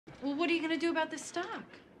Well, what are you going to do about this stock?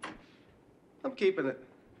 I'm keeping it.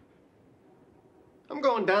 I'm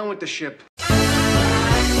going down with the ship.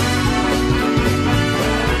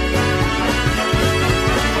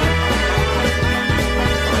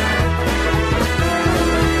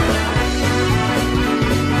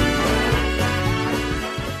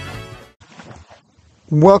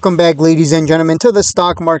 Welcome back, ladies and gentlemen, to the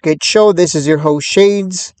Stock Market Show. This is your host,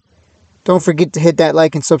 Shades. Don't forget to hit that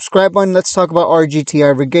like and subscribe button. Let's talk about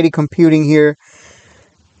RGTI, Rigetti Computing here.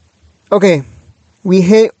 Okay,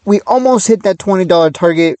 we almost hit that $20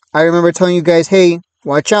 target. I remember telling you guys, hey,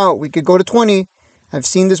 watch out, we could go to 20. I've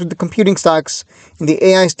seen this with the computing stocks and the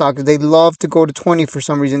AI stocks. They love to go to 20 for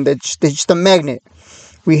some reason. They're just a magnet.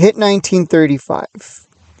 We hit 1935.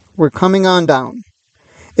 We're coming on down.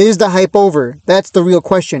 Is the hype over? That's the real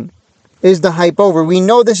question. Is the hype over? We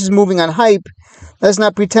know this is moving on hype. Let's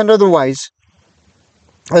not pretend otherwise.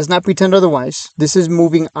 Let's not pretend otherwise. This is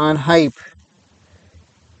moving on hype.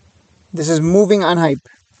 This is moving on hype.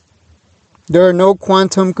 There are no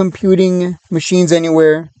quantum computing machines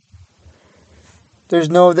anywhere.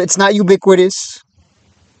 It's not ubiquitous.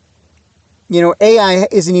 You know, AI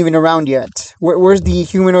isn't even around yet. Where's the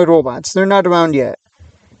humanoid robots? They're not around yet.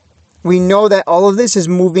 We know that all of this is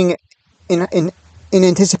moving in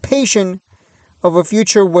anticipation of a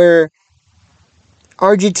future where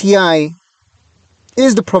RGTI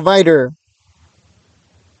is the provider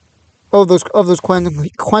of those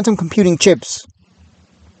quantum computing chips.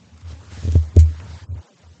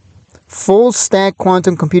 Full stack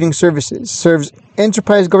quantum computing services serves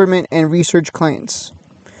enterprise, government, and research clients.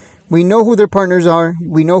 We know who their partners are.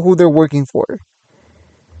 We know who they're working for.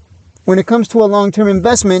 When it comes to a long-term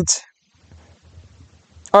investment,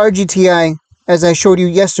 RGTI, as I showed you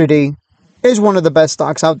yesterday, is one of the best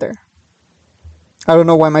stocks out there. I don't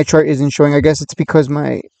know why my chart isn't showing. I guess it's because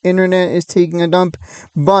my internet is taking a dump.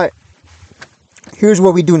 But here's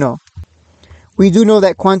what we do know. We do know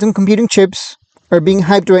that quantum computing chips are being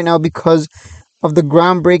hyped right now because of the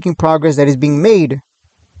groundbreaking progress that is being made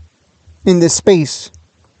in this space.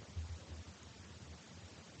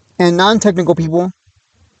 And non-technical people,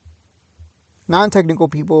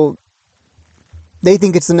 they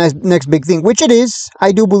think it's the next big thing, which it is.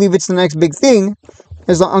 I do believe it's the next big thing.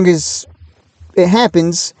 As long as it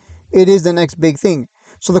happens, it is the next big thing.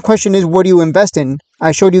 So the question is, what do you invest in?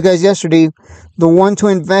 I showed you guys yesterday, the one to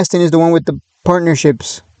invest in is the one with the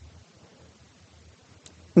partnerships,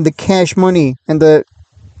 and the cash money, and the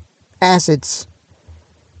assets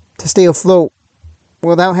to stay afloat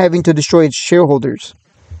without having to destroy its shareholders.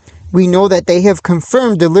 We know that they have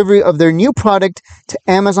confirmed delivery of their new product to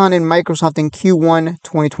Amazon and Microsoft in Q1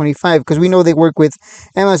 2025 because we know they work with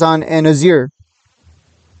Amazon and Azure.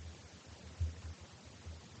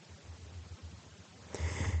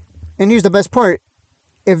 And here's the best part.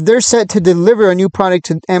 If they're set to deliver a new product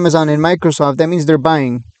to Amazon and Microsoft, that means they're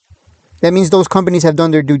buying. That means those companies have done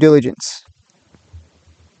their due diligence.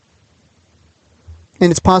 And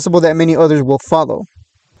it's possible that many others will follow.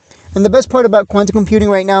 And the best part about quantum computing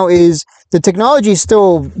right now is the technology is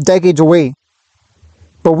still decades away.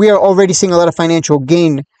 But we are already seeing a lot of financial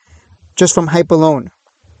gain just from hype alone.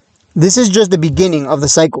 This is just the beginning of the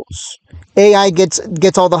cycles. AI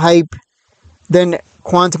gets all the hype. Then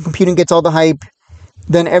quantum computing gets all the hype.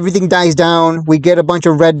 Then everything dies down. We get a bunch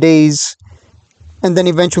of red days. And then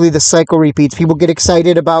eventually the cycle repeats. People get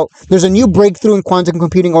excited about, there's a new breakthrough in quantum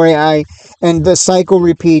computing or AI, and the cycle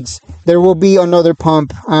repeats. There will be another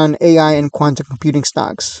pump on AI and quantum computing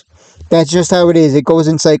stocks. That's just how it is. It goes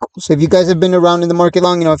in cycles. If you guys have been around in the market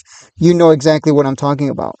long enough, you know exactly what I'm talking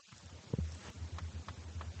about.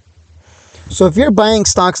 So if you're buying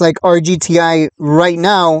stocks like RGTI right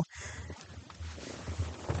now,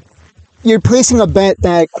 you're placing a bet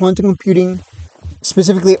that quantum computing,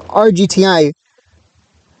 specifically RGTI,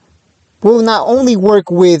 will not only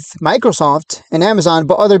work with Microsoft and Amazon,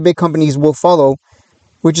 but other big companies will follow,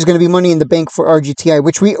 which is going to be money in the bank for RGTI,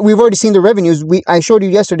 which we've already seen the revenues. I showed you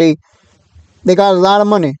yesterday, they got a lot of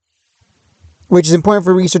money, which is important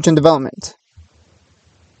for research and development.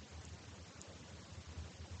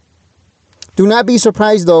 Do not be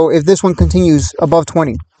surprised, though, if this one continues above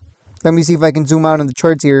 20. Let me see if I can zoom out on the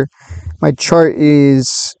charts here. My chart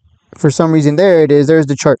is, for some reason, there it is. There's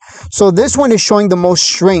the chart. So this one is showing the most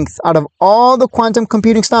strength out of all the quantum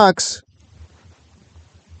computing stocks.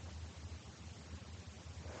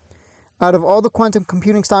 Out of all the quantum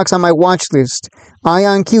computing stocks on my watch list,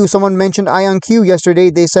 IONQ, someone mentioned IONQ yesterday.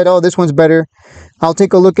 They said, oh, this one's better. I'll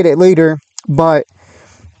take a look at it later. But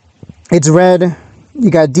it's red. You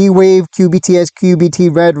got D-Wave, QBTS,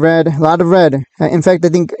 QBT, red, a lot of red. In fact, I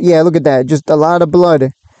think, yeah, look at that. Just a lot of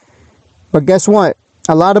blood. But guess what?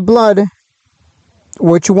 A lot of blood.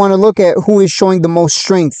 What you want to look at, who is showing the most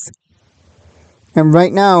strength. And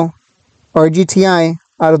right now, RGTI,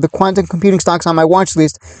 out of the quantum computing stocks on my watch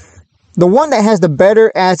list, the one that has the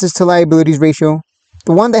better assets to liabilities ratio,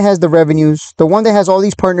 the one that has the revenues, the one that has all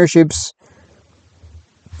these partnerships,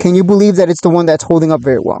 can you believe that it's the one that's holding up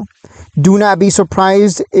very well? Do not be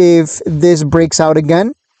surprised if this breaks out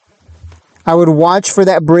again. I would watch for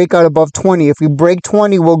that breakout above 20. If we break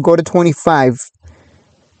 20, we'll go to 25.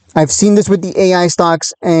 I've seen this with the AI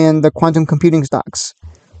stocks and the quantum computing stocks.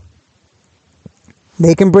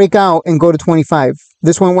 They can break out and go to 25.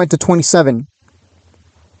 This one went to 27.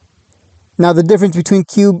 Now, the difference between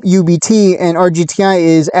QUBT and RGTI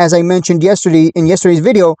is, as I mentioned yesterday in yesterday's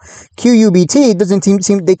video, QUBT doesn't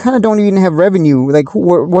seem they kind of don't even have revenue. Like,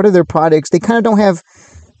 what are their products? They kind of don't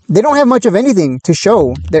have much of anything to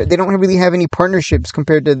show. They don't really have any partnerships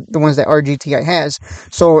compared to the ones that RGTI has.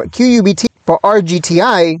 So QUBT for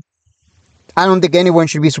RGTI, I don't think anyone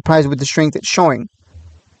should be surprised with the strength it's showing,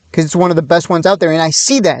 because it's one of the best ones out there, and I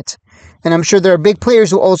see that. And I'm sure there are big players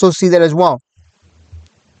who also see that as well.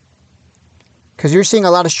 Because you're seeing a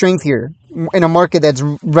lot of strength here in a market that's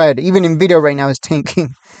red. Even Nvidia right now is tanking.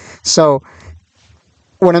 So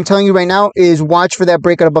what I'm telling you right now is watch for that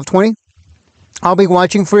breakout above 20. I'll be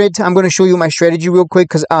watching for it. I'm going to show you my strategy real quick,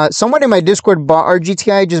 because someone in my Discord bought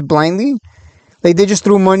RGTI just blindly. Like, they just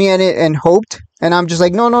threw money at it and hoped. And I'm just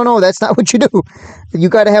like, no, that's not what you do. You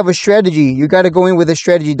got to have a strategy. You got to go in with a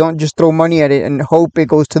strategy. Don't just throw money at it and hope it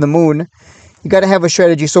goes to the moon. You got to have a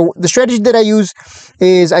strategy. So the strategy that I use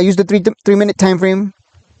is I use the 3-minute time frame.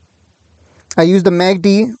 I use the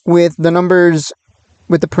MACD with the numbers,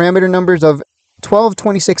 with the parameter numbers of 12,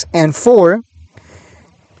 26, and 4.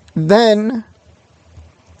 Then,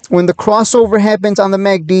 when the crossover happens on the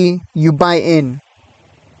MACD, you buy in.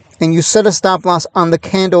 And you set a stop loss on the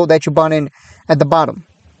candle that you bought in at the bottom.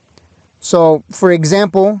 So, for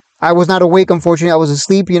example, I was not awake, unfortunately. I was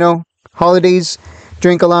asleep, holidays,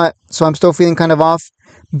 drink a lot, so I'm still feeling kind of off.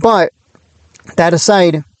 But, that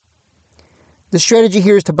aside, the strategy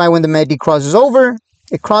here is to buy when the MACD crosses over.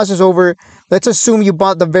 It crosses over. Let's assume you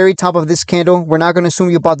bought the very top of this candle. We're not going to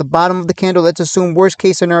assume you bought the bottom of the candle. Let's assume, worst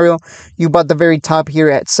case scenario, you bought the very top here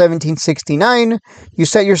at 1769. You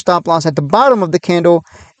set your stop loss at the bottom of the candle,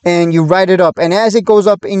 and you ride it up. And as it goes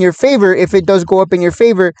up in your favor, if it does go up in your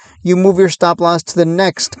favor, you move your stop loss to the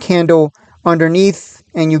next candle underneath,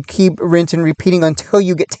 and you keep rinse and repeating until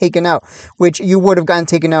you get taken out, which you would have gotten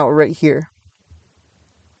taken out right here.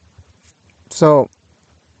 So,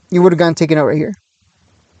 you would have gotten taken out right here.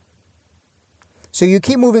 So you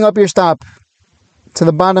keep moving up your stop to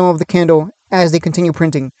the bottom of the candle as they continue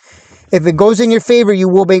printing. If it goes in your favor, you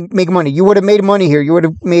will make money. You would have made money here. You would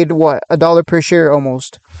have made, what, $1 per share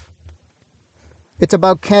almost. It's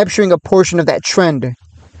about capturing a portion of that trend.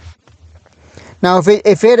 Now, if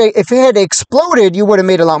it had exploded, you would have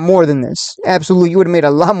made a lot more than this. Absolutely, you would have made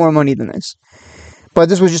a lot more money than this. But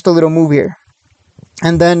this was just a little move here.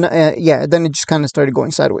 And then, then it just kind of started going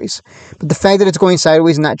sideways. But the fact that it's going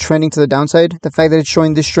sideways and not trending to the downside, the fact that it's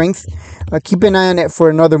showing this strength, keep an eye on it for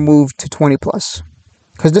another move to 20 plus.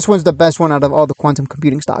 Because this one's the best one out of all the quantum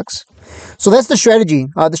computing stocks. So that's the strategy.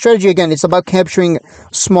 The strategy, again, it's about capturing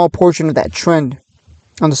a small portion of that trend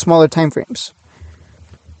on the smaller time frames.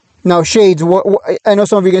 Now, Shades, I know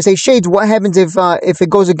some of you are going to say, Shades, what happens if it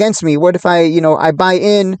goes against me? What if I buy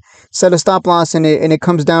in, set a stop loss, and it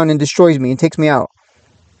comes down and destroys me and takes me out?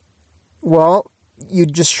 Well, you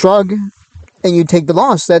just shrug and you take the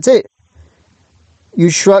loss. That's it.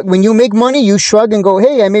 You shrug. When you make money, you shrug and go,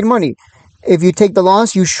 hey, I made money. If you take the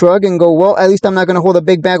loss, you shrug and go, well, at least I'm not going to hold a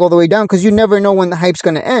big bag all the way down, because you never know when the hype's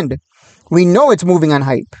going to end. We know it's moving on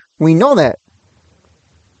hype. We know that.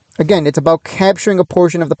 Again, it's about capturing a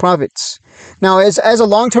portion of the profits. Now, as a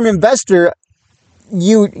long-term investor,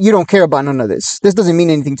 you don't care about none of this. This doesn't mean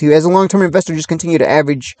anything to you. As a long-term investor, just continue to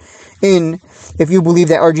average in if you believe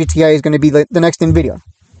that RGTI is going to be the next Nvidia.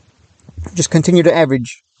 Just continue to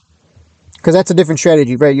average. Because that's a different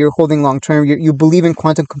strategy, right? You're holding long-term. You believe in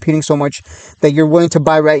quantum computing so much that you're willing to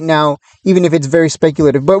buy right now, even if it's very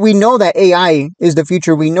speculative. But we know that AI is the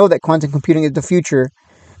future. We know that quantum computing is the future.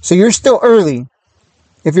 So you're still early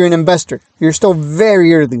if you're an investor. You're still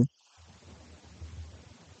very early.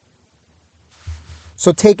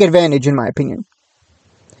 So take advantage, in my opinion.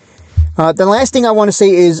 The last thing I want to say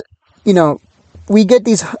is, we get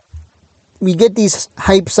these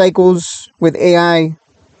hype cycles with AI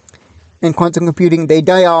and quantum computing. They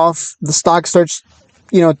die off. The stock starts,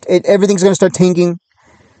 everything's going to start tanking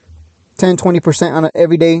 10-20% on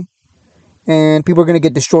every day, and people are going to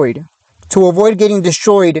get destroyed. To avoid getting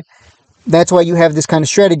destroyed, that's why you have this kind of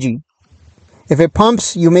strategy. If it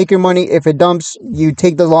pumps, you make your money. If it dumps, you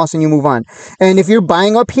take the loss and you move on. And if you're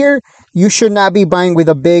buying up here, you should not be buying with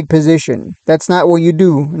a big position. That's not what you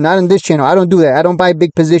do. Not in this channel. I don't do that. I don't buy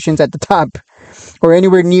big positions at the top or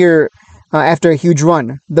anywhere near after a huge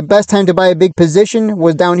run. The best time to buy a big position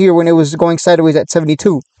was down here when it was going sideways at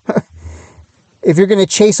 72. If you're going to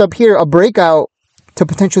chase up here a breakout to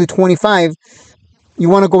potentially 25, you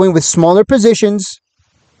want to go in with smaller positions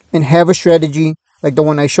and have a strategy like the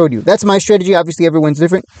one I showed you. That's my strategy. Obviously, everyone's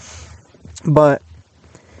different. But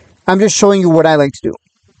I'm just showing you what I like to do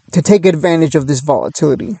to take advantage of this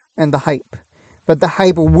volatility and the hype. But the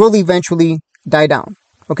hype will eventually die down.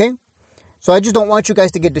 Okay? So I just don't want you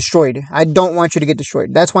guys to get destroyed. I don't want you to get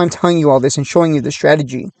destroyed. That's why I'm telling you all this and showing you the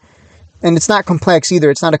strategy. And it's not complex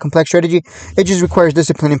either. It's not a complex strategy. It just requires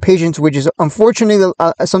discipline and patience, which is unfortunately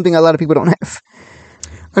something a lot of people don't have.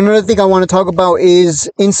 Another thing I want to talk about is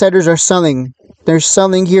insiders are selling. They're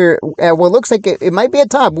selling here at what looks like it might be a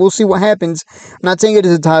top. We'll see what happens. I'm not saying it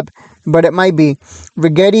is a top, but it might be.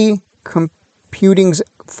 Rigetti Computing's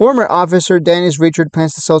former officer, Dennis Richard,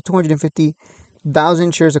 plans to sell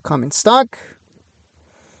 250,000 shares of common stock.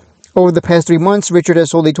 Over the past 3 months, Richard has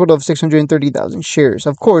sold a total of 630,000 shares.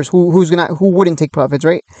 Of course, who wouldn't take profits,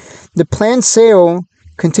 right? The planned sale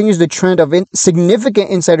continues the trend of significant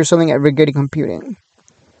insider selling at Rigetti Computing.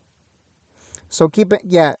 So keep it,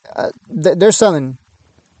 yeah, they're selling,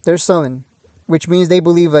 which means they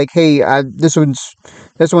believe like, hey, this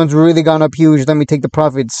one's really gone up huge. Let me take the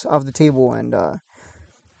profits off the table, and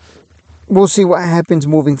we'll see what happens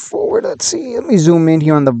moving forward. Let's see. Let me zoom in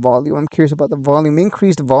here on the volume. I'm curious about the volume.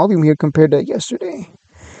 Increased volume here compared to yesterday.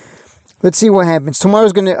 Let's see what happens.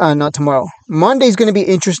 Tomorrow's gonna not tomorrow. Monday's gonna be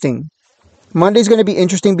interesting. Monday's gonna be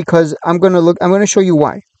interesting because I'm gonna show you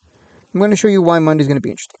why. I'm gonna show you why Monday's gonna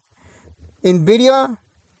be interesting. Nvidia,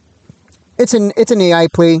 it's an AI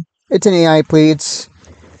play. It's an AI play. It's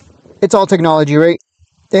all technology, right?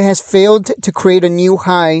 It has failed to create a new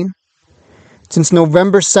high since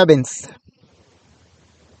November 7th.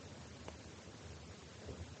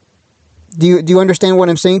 Do you understand what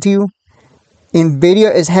I'm saying to you?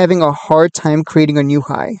 Nvidia is having a hard time creating a new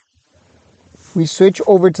high. We switch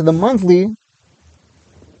over to the monthly.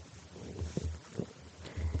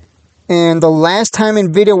 And the last time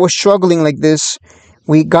Nvidia was struggling like this,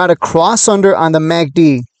 we got a cross under on the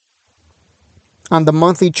MACD on the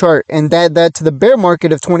monthly chart, and that to the bear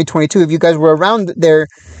market of 2022. If you guys were around there,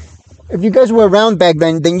 if you guys were around back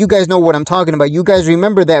then you guys know what I'm talking about. You guys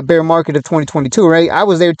remember that bear market of 2022, right? I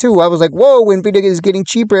was there too. I was like, whoa, Nvidia is getting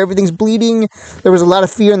cheaper. Everything's bleeding. There was a lot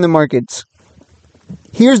of fear in the markets.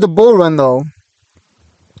 Here's the bull run though.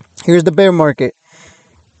 Here's the bear market.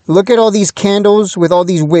 Look at all these candles with all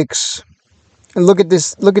these wicks. And look at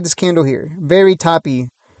this candle here. Very toppy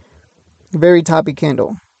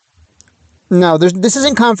candle. Now, this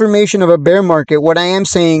isn't confirmation of a bear market. What I am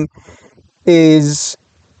saying is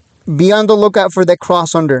be on the lookout for that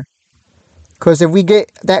cross under. Because if we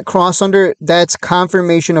get that cross under, that's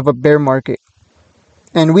confirmation of a bear market.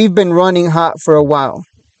 And we've been running hot for a while.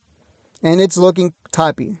 And it's looking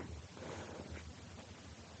toppy.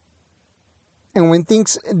 And when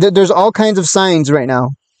there's all kinds of signs right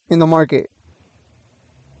now in the market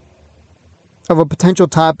of a potential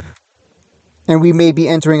top, and we may be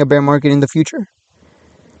entering a bear market in the future.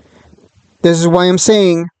 This is why I'm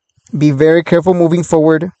saying be very careful moving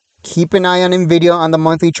forward. Keep an eye on Nvidia on the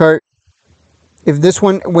monthly chart. If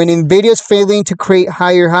when Nvidia is failing to create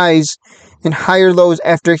higher highs and higher lows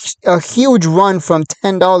after a huge run from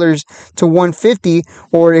 $10 to $150,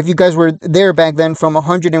 or if you guys were there back then from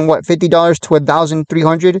 $150 to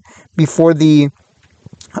 $1,300 before the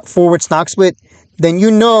forward stock split, then you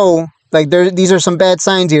know like these are some bad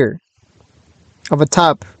signs here of a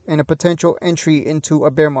top and a potential entry into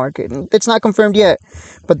a bear market. And it's not confirmed yet,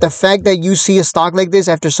 but the fact that you see a stock like this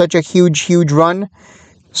after such a huge run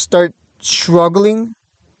start struggling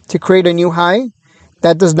to create a new high,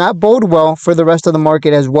 that does not bode well for the rest of the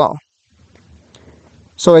market as well.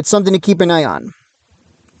 So it's something to keep an eye on.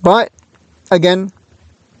 But again,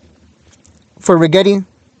 for Rigetti,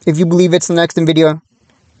 if you believe it's the next Nvidia,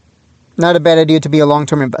 not a bad idea to be a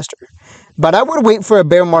long-term investor. But I would wait for a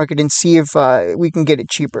bear market and see if we can get it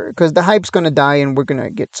cheaper, because the hype's going to die and we're going to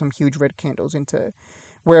get some huge red candles into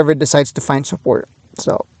wherever it decides to find support.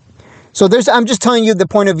 So I'm just telling you the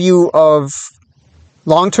point of view of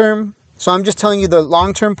long-term. So I'm just telling you the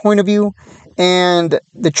long-term point of view and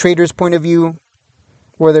the trader's point of view,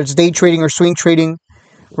 whether it's day trading or swing trading.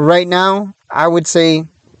 Right now, I would say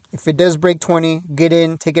if it does break 20, get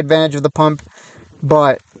in, take advantage of the pump.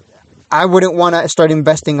 But I wouldn't want to start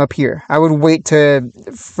investing up here. I would wait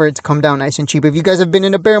for it to come down nice and cheap. If you guys have been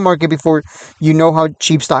in a bear market before, you know how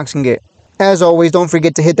cheap stocks can get. As always, don't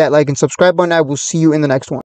forget to hit that like and subscribe button. I will see you in the next one.